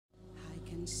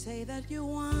Say that you're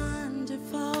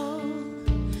wonderful,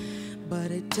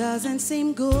 but it doesn't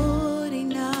seem good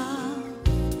enough.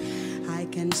 I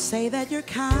can say that you're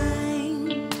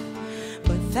kind,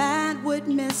 but that would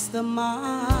miss the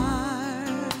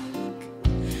mark.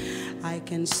 I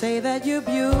can say that you're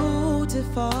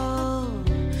beautiful,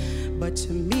 but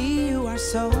to me you are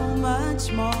so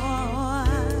much more.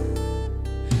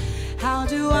 How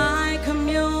do I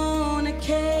communicate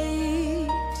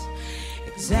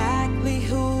exactly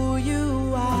who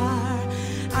you are?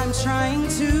 I'm trying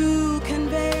to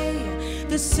convey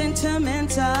the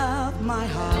sentiment of my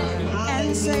heart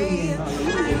and say,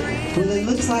 well, it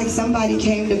looks like somebody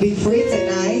came to be free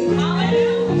tonight.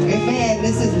 Amen.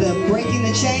 This is the Breaking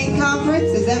the Chain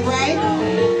conference. Is that right?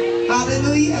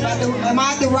 Hallelujah. Am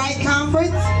I at the right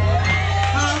conference?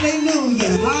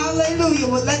 Hallelujah. Hallelujah.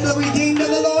 Well, let the redeemed of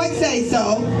the Lord say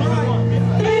so.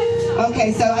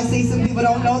 Okay, so I see some people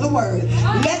don't know the word.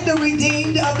 Let the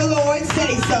redeemed of the Lord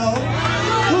say so.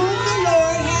 Whom the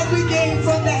Lord has redeemed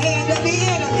from the hand of the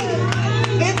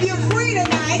enemy. If you're free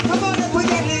tonight, come on and put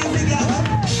your hands together.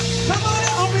 Come on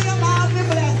and open your mouth and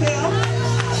bless him.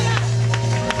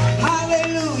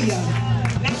 Hallelujah.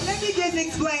 Now let me just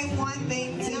explain one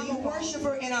thing. And I'm a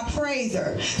worshiper and a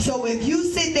praiser. So if you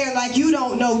sit there like you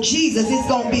don't know Jesus, it's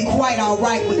going to be quite all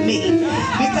right with me.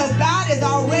 Because God has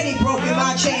already broken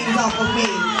my chains off of me.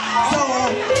 So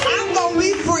I'm going to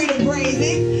be free to praise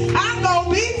him. I'm going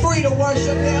to be free to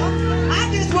worship him. I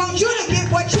just want you to get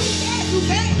what you said you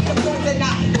came here for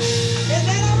tonight. Is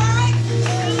that all right?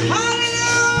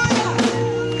 Hallelujah.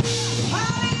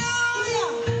 Hallelujah.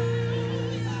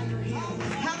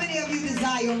 How many of you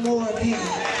desire more of him?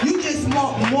 You just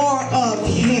want more of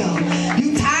him.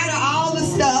 You tired of all the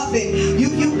stuff, and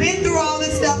you've been through all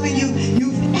this stuff, and you've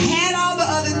had all the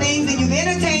other things, and you've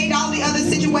entertained all the other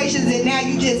situations, and now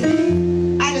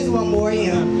I just want more of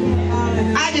him.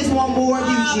 I just want more of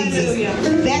you, Jesus.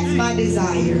 That's my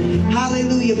desire.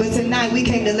 Hallelujah. But tonight we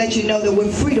came to let you know that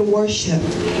we're free to worship,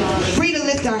 free to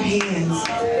lift our hands.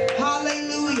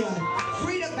 Hallelujah.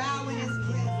 Free to bow in his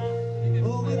presence.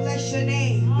 Oh, we bless your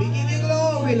name. We give you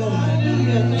glory, Lord.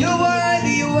 You're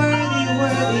worthy, you're worthy, you're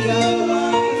worthy, God.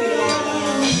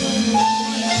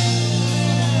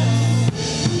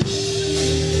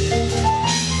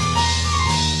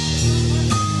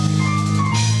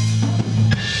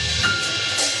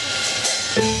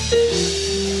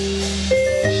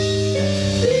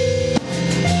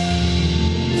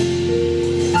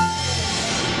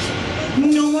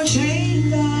 No more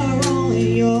chains are on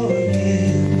your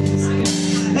hands,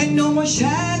 and no more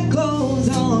shackles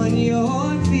on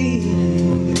your feet.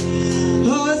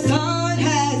 The Son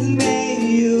has made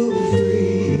you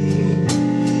free,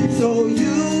 so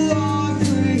you are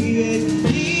free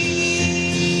indeed.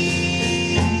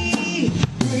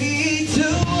 Free to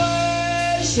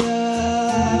worship,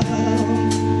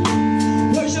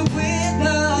 worship with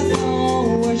us,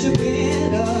 oh, worship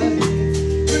with us.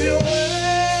 Free to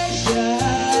worship,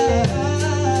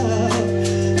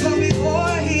 come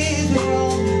before his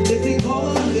throne, lifting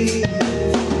holy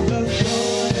the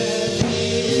throne.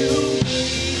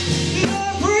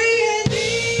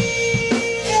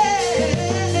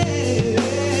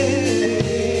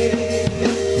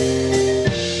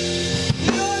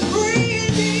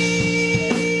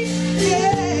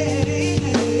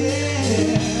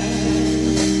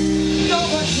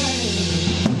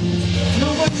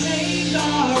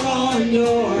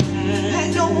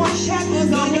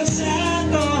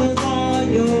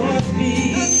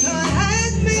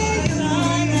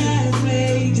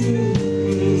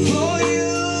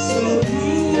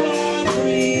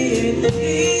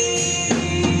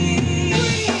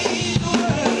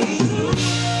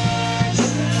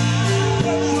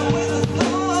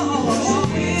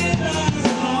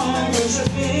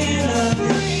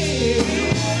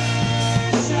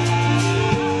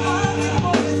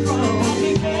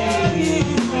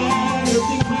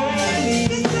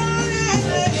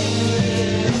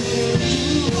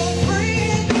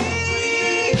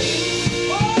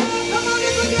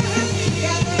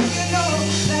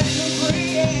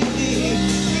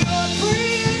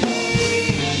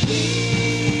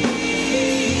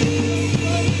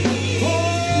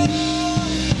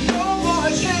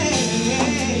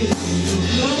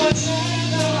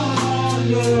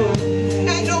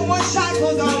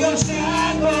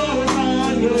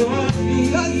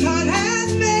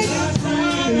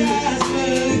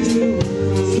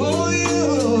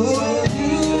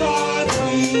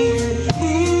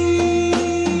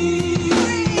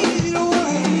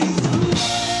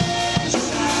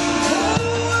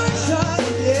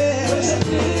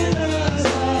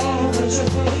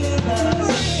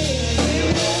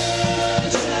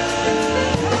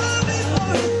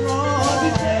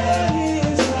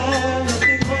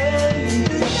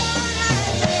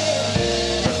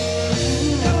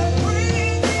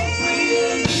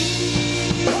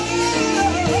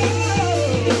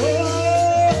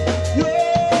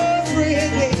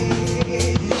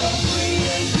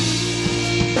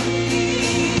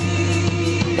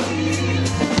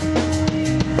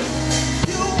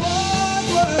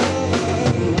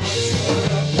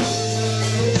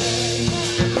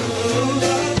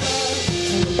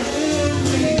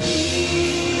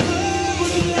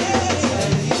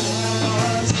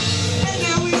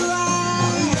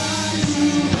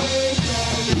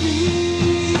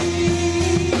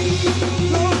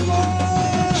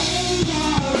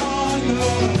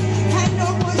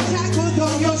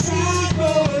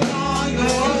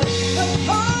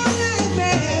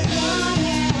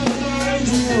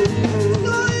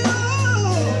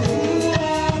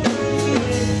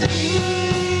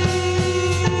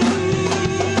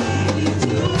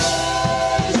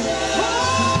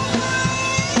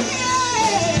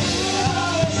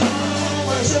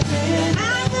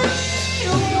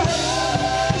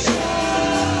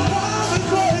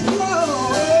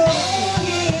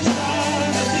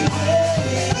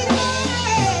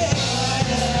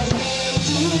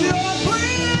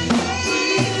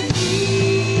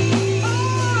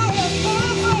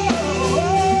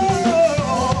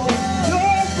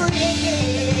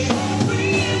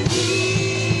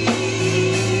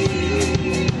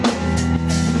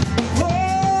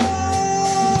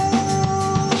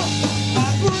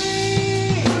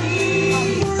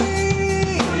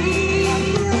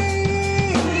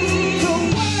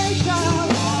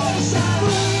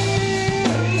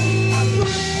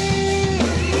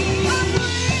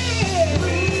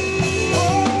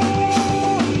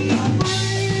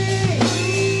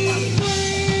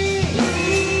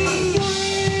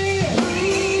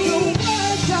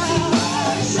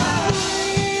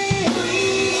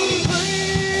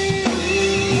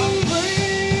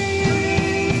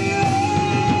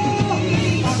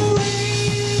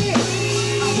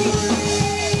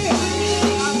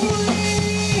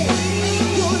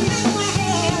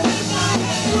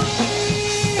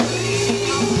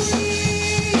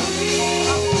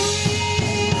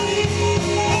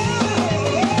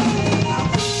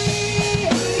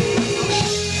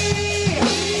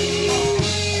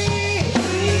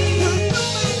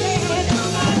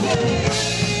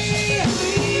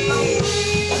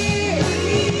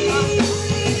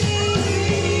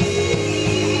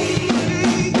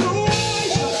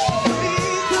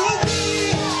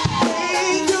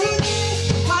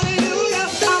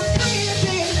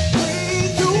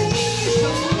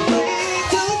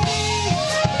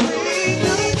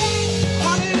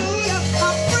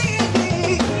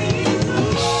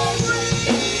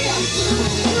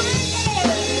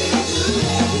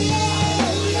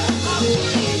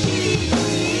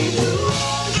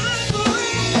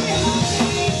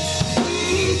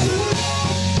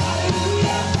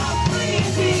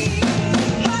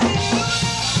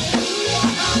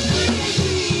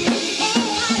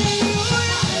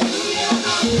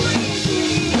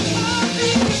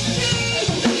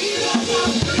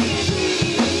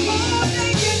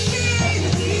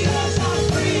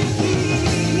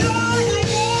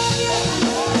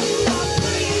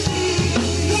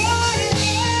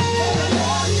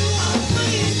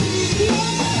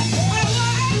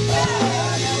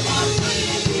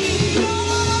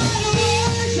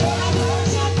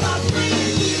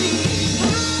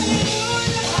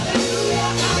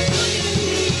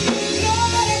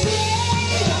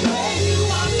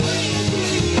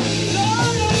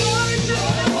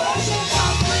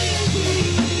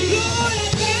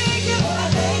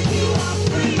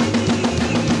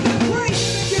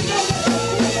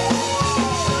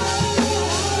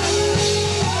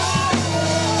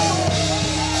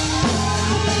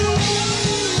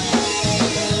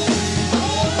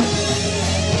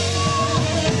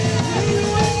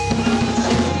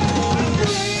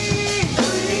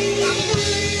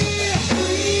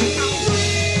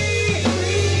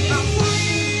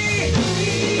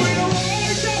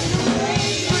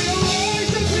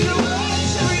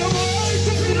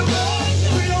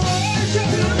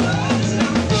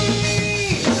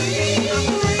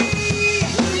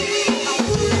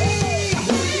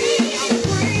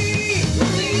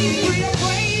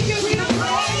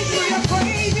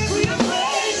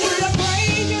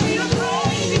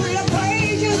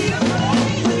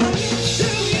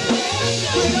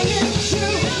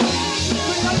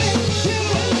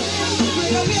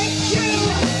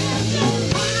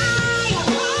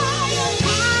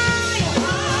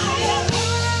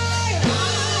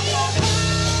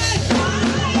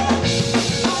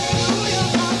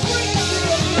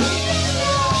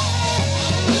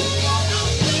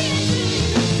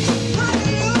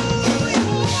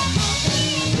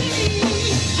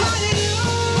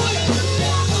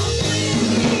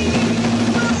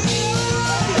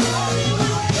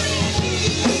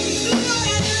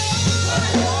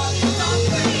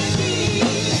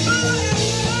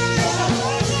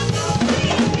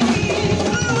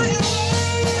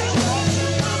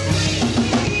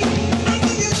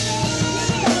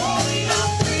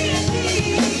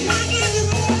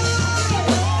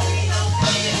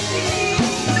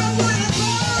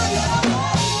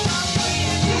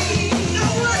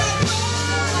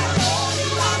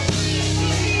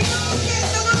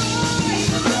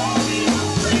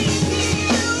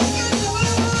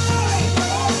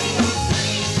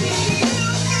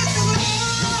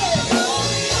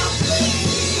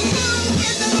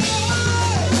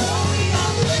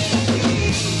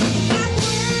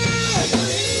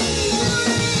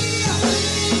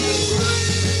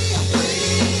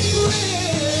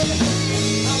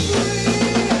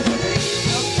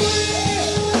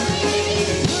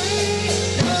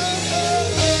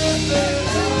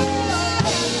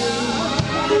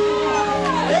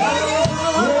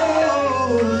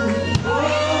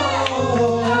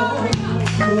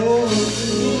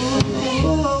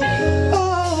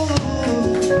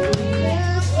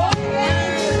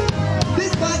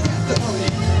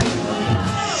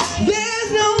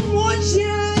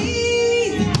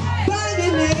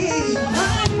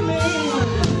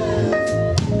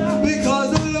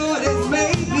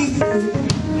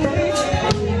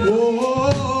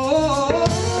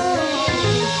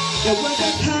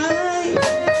 time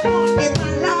in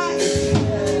my life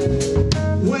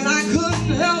when I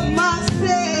couldn't help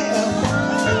myself.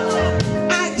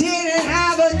 I didn't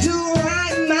have a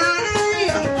do-right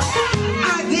mind.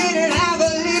 I didn't have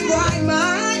a live-right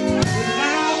mind.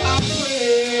 Now I'm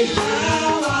free.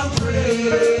 Now I'm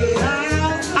free.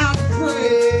 Now I'm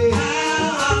free.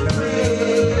 Now I'm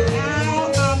free.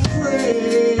 Now I'm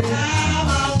free. Now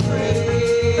I'm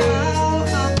free. Now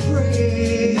I'm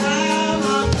free. Now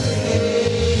I'm free.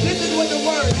 This is what the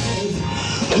word says.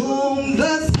 Whom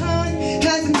the Son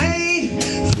has made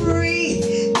free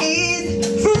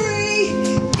is free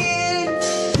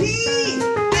indeed.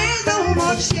 There's no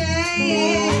more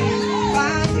shame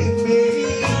finding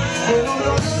me. Oh,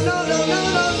 no, no, no, no,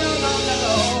 no, no, no, no,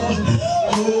 no.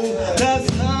 Whom the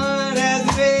Son has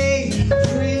made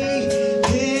free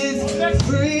is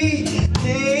free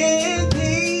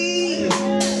indeed.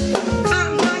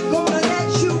 I'm not gonna let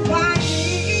you find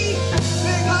me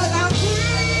because I'm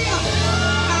free.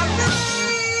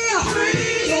 I'm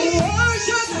free. To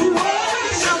worship,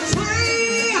 I'm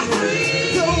free.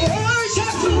 To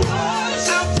worship,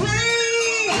 I'm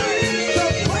free. To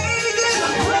praise Him,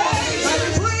 I'm free.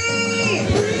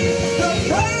 To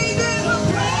praise Him, I'm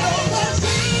free.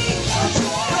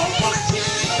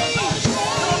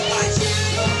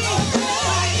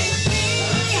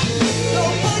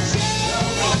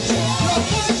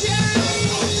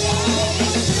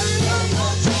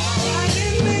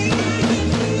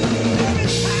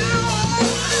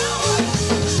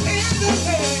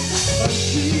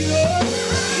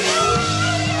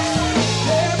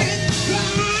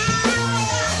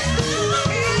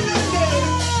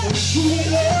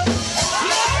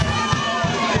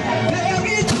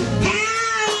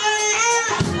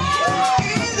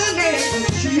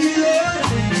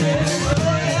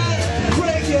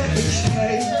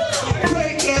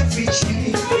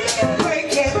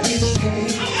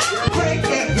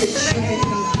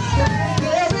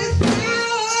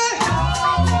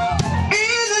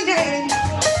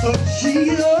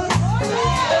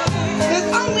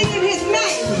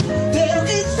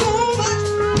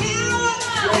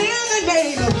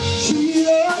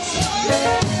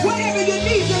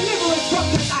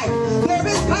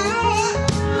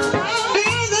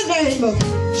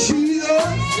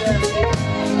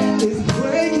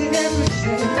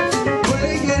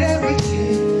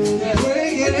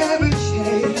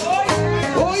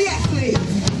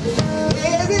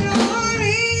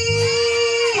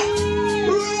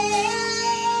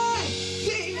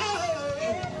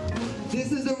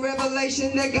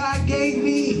 That God gave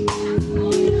me.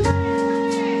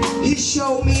 He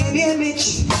showed me an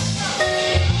image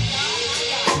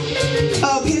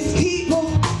of His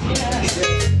people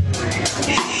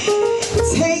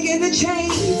taking the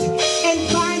chains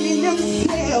and binding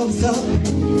themselves up.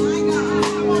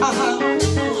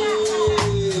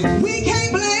 We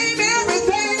can't blame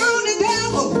everything on the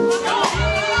devil.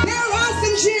 There are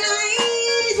some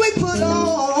chains we put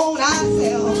on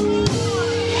ourselves.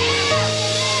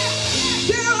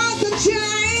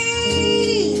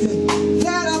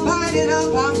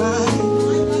 Up our mind.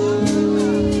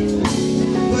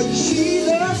 But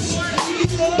Jesus,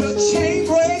 the chain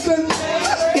breaker,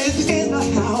 is in the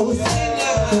house.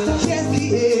 Yes, He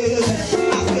is.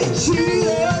 I said,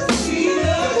 Jesus,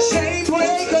 the chain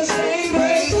breaker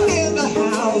is in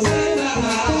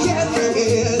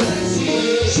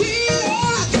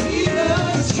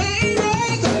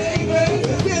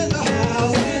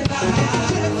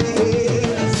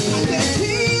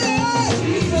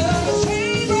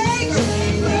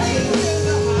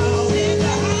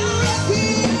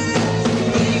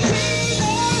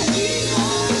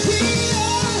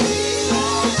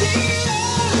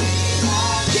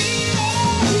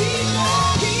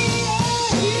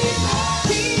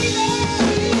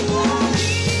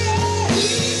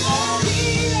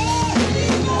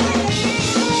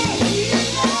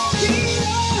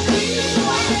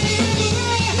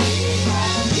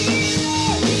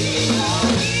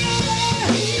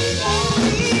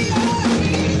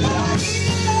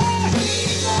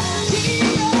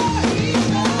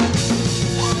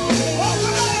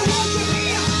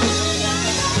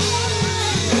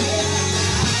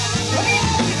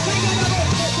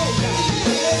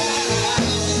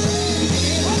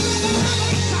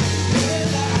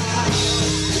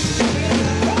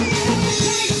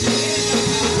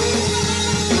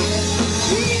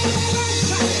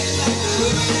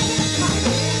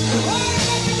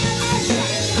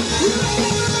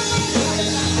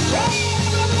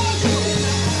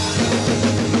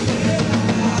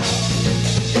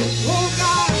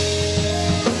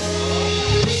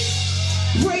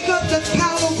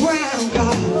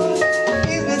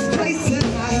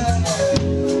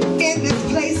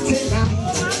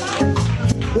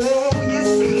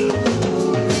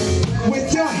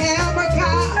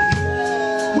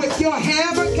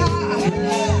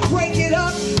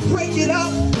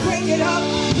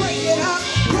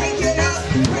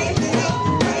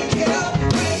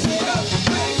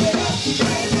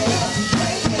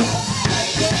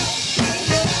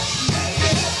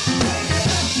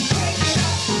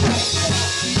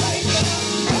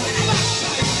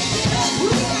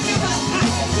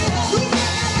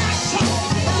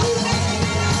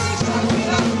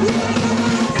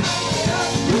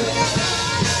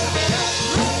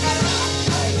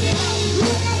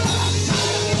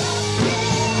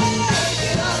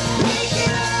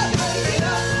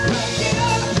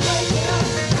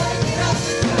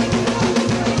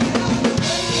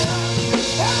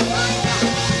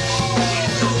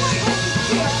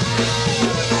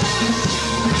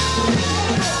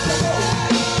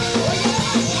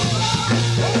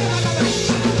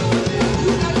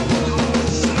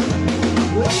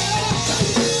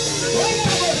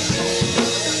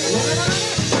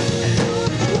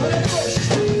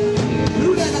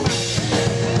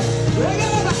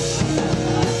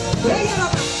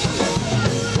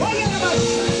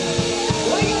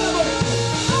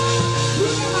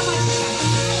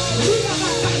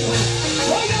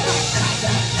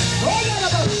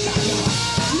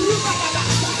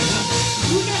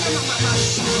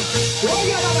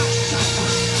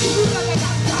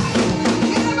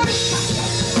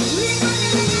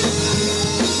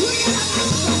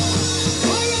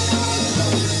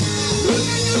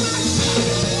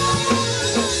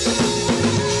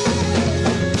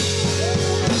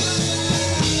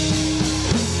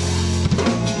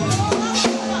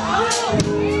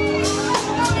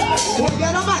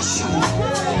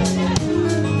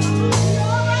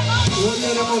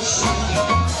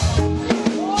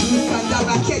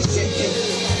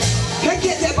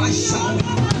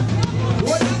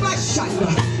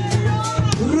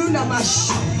I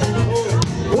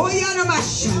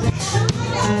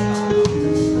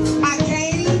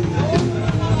came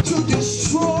to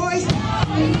destroy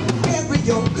every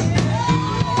yoke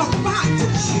of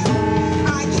bondage.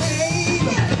 I came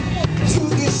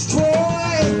to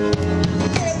destroy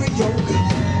every yoke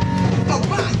of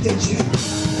bondage.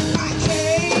 I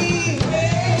came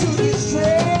to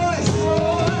destroy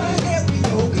every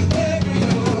yoke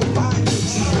of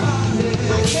bondage.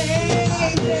 I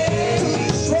came to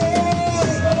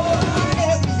destroy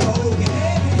every yoke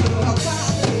of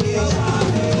bondage.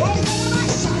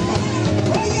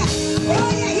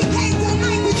 Oh yeah, he came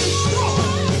tonight to destroy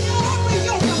every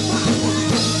yoke of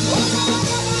bondage.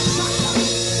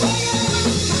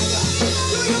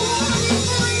 Do you want to be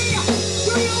free?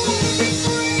 Do you want to be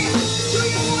free? Do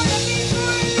you want to be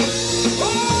free?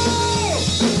 Oh,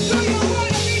 do you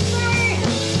want to be free?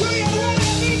 Do you want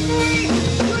to be free?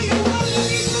 Do you want to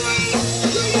be free?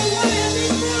 Do you want to be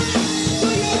free? Do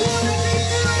you want to be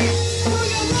free? Do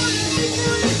you want to be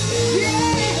free?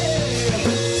 Yeah.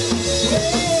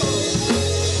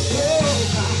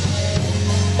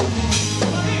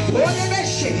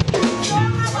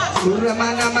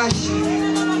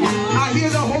 I hear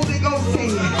the Holy Ghost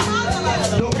saying,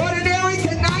 the ordinary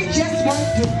tonight just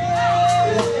won't do.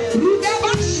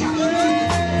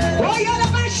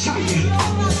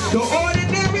 The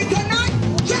ordinary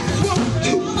tonight just won't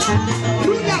do.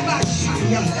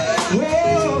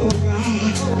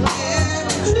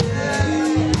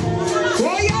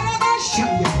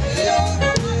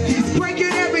 He's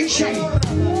breaking every chain.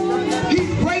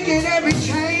 He's breaking every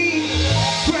chain.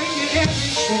 Breaking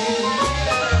every chain.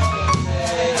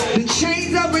 The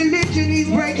chains of religion, he's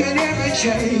breaking every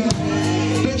chain.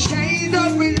 The chains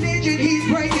of religion,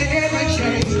 he's breaking every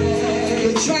chain.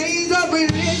 The chains of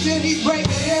religion, he's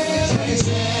breaking every chain.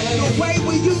 The way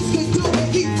we used to do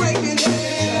it, he's breaking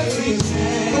every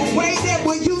chain. The way that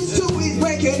we used to, he's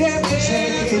breaking every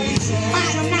chain.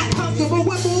 I'm not comfortable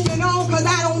with moving on because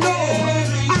I don't know.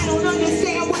 I don't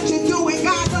understand what you're doing,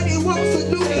 God, but he wants to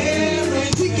do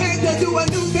it. He came to do a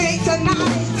new thing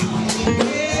tonight.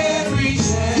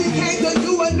 He came to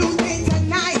do a new thing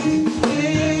tonight.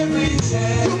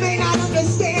 You may not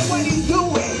understand what he's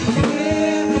doing,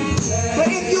 but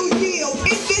if you yield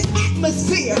in this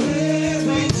atmosphere,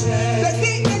 the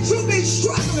thing that you've been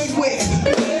struggling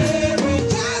with,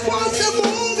 God wants to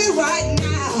move it right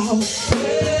now.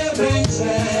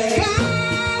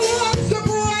 God wants to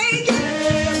break it.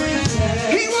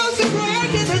 He wants to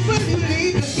break it. That's when you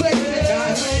leave this place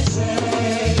tonight.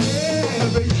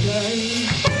 Every chain,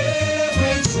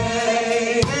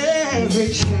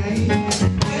 every chain,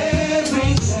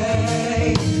 every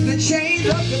chain, the chains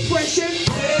of depression,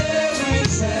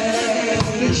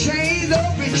 the chains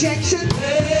of rejection,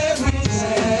 the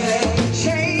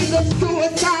chains of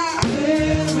suicide,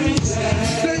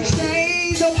 the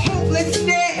chains of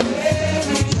hopelessness,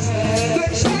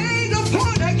 the chains of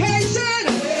fornication,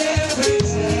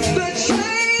 the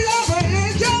chains of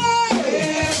religion,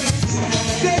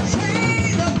 the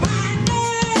chains of bondage.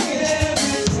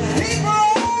 He's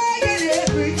breaking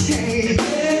every chain,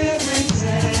 every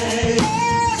chain,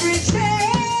 every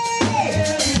chain,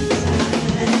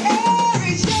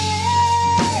 every chain.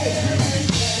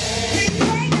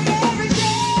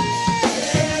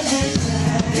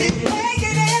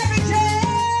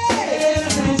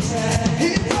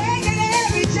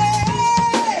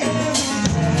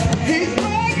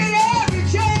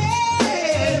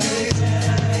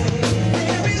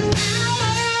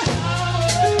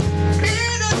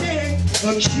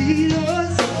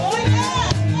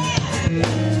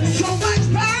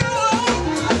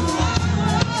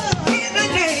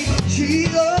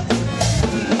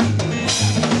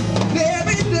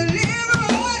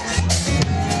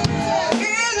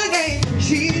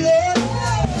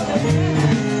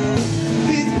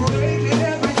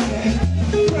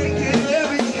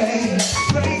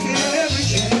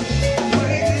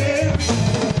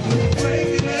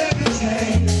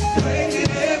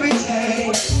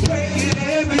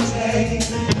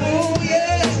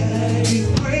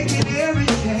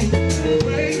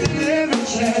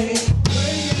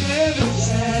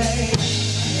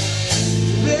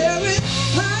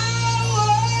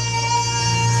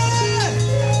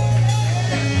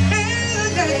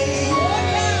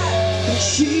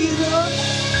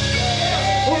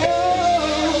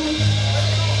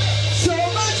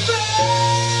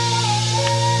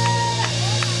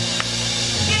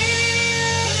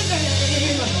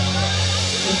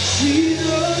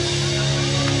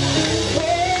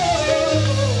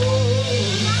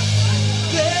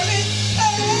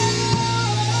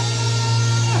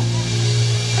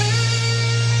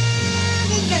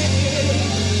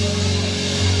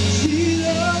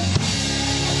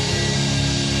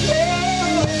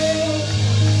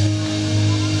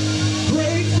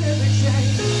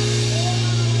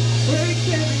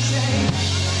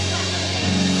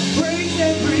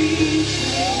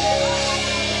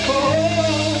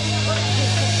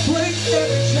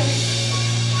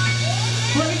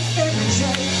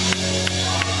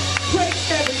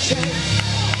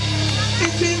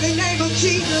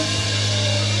 Jesus,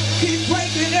 He's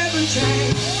breaking every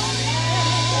chain.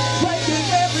 Breaking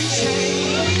every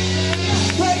chain.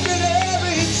 Breaking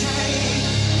every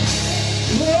chain.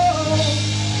 Whoa.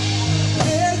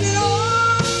 There's an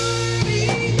army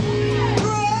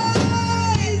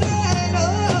rising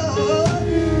up.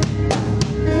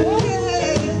 Yeah.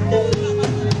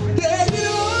 There's an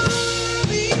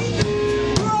army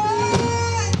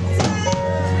rising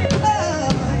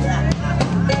up.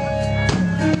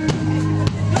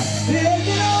 There's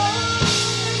an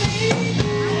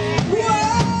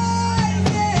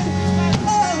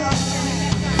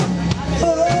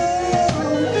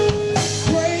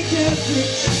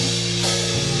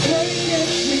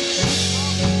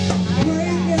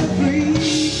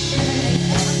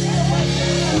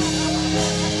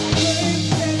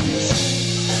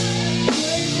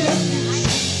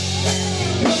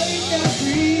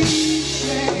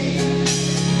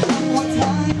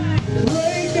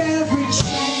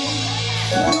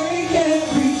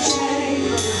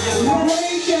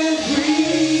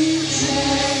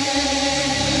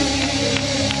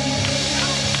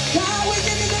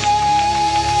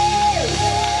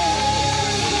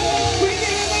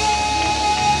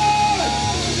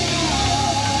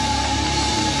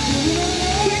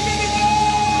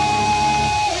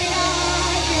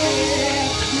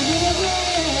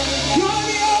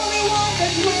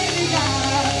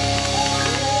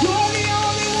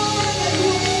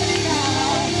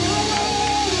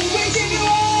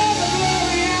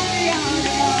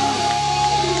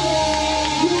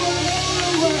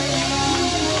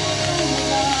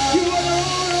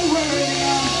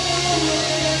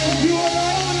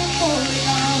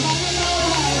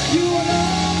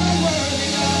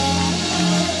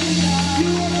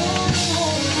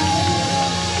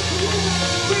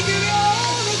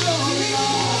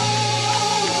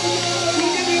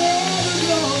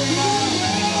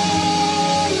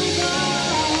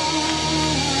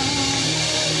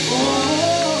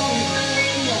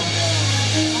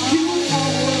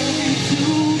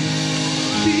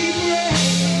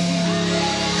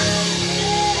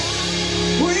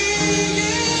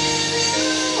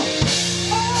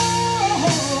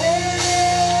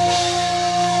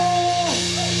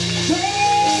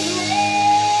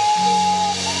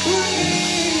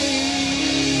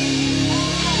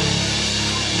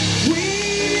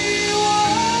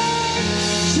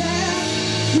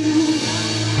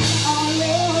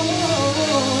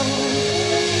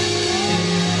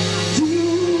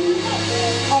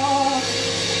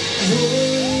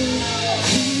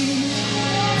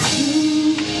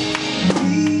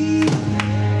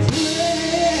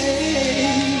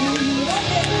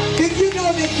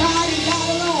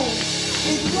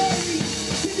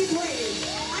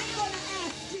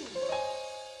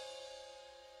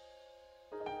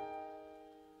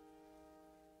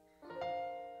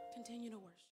Continue to worship.